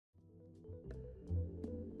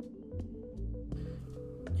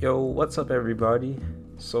Yo, what's up everybody?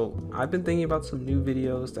 So I've been thinking about some new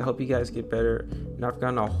videos to help you guys get better, and I've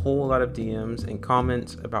gotten a whole lot of DMs and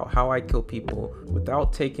comments about how I kill people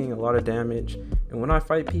without taking a lot of damage. And when I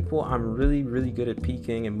fight people, I'm really good at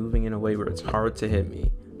peeking and moving in a way where it's hard to hit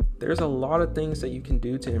me. There's a lot of things that you can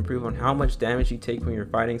do to improve on how much damage you take when you're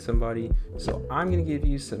fighting somebody, so I'm going to give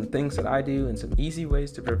you some things that I do and some easy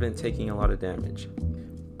ways to prevent taking a lot of damage.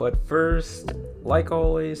 But first, like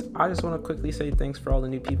always, I just want to quickly say thanks for all the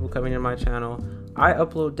new people coming to my channel. I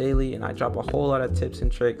upload daily and I drop a whole lot of tips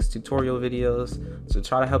and tricks, tutorial videos, to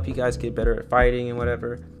try to help you guys get better at fighting and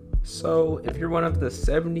whatever. So if you're one of the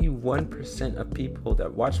 71% of people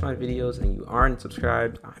that watch my videos and you aren't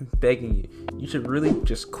subscribed, I'm begging you, you should really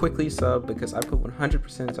just quickly sub, because I put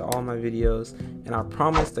 100% to all my videos and I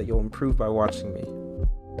promise that you'll improve by watching me.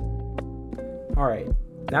 Alright,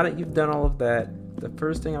 now that you've done all of that, the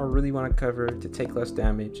first thing I really want to cover to take less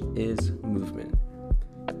damage is movement.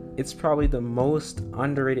 It's probably the most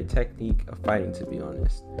underrated technique of fighting, to be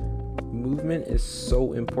honest. Movement is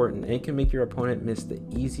so important and it can make your opponent miss the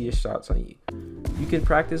easiest shots on you. You can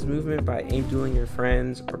practice movement by aim dueling your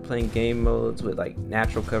friends or playing game modes with like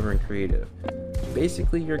natural cover and creative.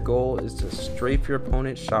 Basically, your goal is to strafe your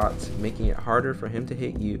opponent's shots, making it harder for him to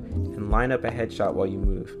hit you, and line up a headshot while you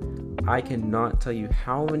move. I cannot tell you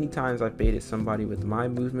how many times I've baited somebody with my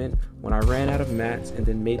movement when I ran out of mats and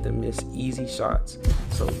then made them miss easy shots.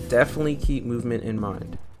 So definitely keep movement in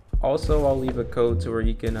mind. Also, I'll leave a code to where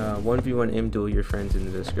you can 1v1 duel your friends in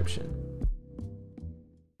the description.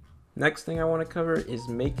 Next thing I want to cover is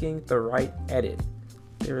making the right edit.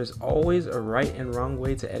 There is always a right and wrong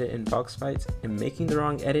way to edit in box fights, and making the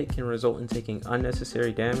wrong edit can result in taking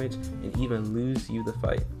unnecessary damage and even lose you the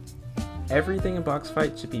fight. Everything in box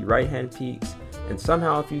fights should be right hand peeks, and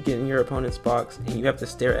somehow if you get in your opponent's box and you have the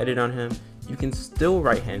stair edit on him, you can still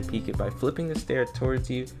right hand peek it by flipping the stair towards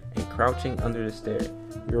you and crouching under the stair.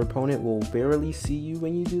 Your opponent will barely see you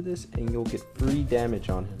when you do this and you'll get free damage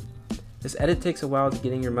on him. This edit takes a while to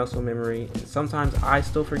get in your muscle memory, and sometimes I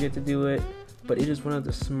still forget to do it, but it is one of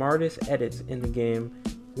the smartest edits in the game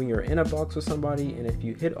when you're in a box with somebody, and if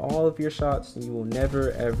you hit all of your shots, you will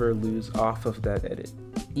never ever lose off of that edit.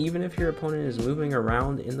 Even if your opponent is moving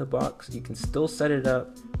around in the box, you can still set it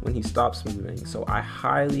up when he stops moving, so I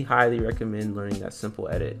highly recommend learning that simple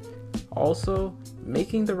edit. Also,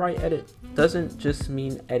 making the right edit doesn't just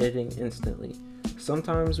mean editing instantly.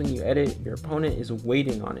 Sometimes when you edit, your opponent is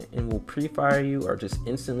waiting on it and will pre-fire you or just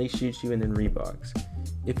instantly shoot you and then rebox.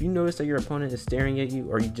 If you notice that your opponent is staring at you,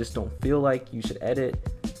 or you just don't feel like you should edit,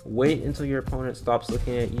 wait until your opponent stops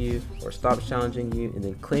looking at you or stops challenging you, and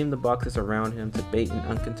then claim the boxes around him to bait an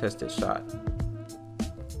uncontested shot.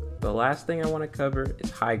 The last thing I want to cover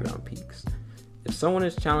is high ground peeks. If someone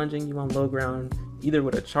is challenging you on low ground, either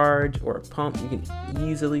with a charge or a pump, you can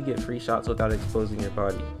easily get free shots without exposing your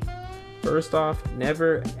body. First off,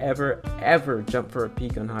 never ever jump for a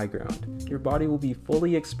peek on high ground. Your body will be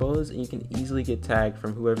fully exposed and you can easily get tagged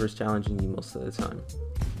from whoever's challenging you most of the time.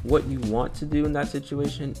 What you want to do in that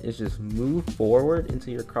situation is just move forward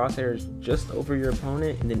until your crosshairs just over your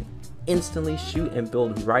opponent, and then instantly shoot and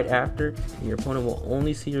build right after, and your opponent will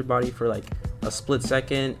only see your body for like a split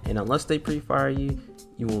second, and unless they pre-fire you,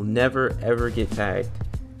 you will never ever get tagged.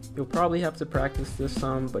 You'll probably have to practice this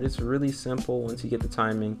some, but it's really simple once you get the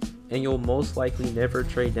timing, and you'll most likely never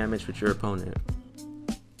trade damage with your opponent.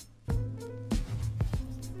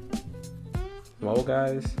 Well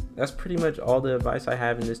guys, that's pretty much all the advice I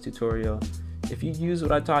have in this tutorial. If you use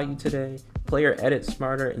what I taught you today, play your edit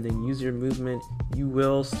smarter, and then use your movement, you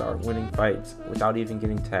will start winning fights without even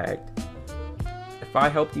getting tagged. If I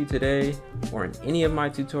helped you today or in any of my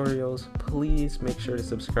tutorials, please make sure to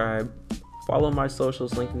subscribe, follow my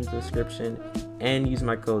socials linked in the description, and use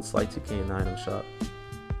my code SLY2K in the item shop.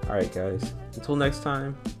 Alright guys, until next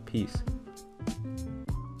time, peace.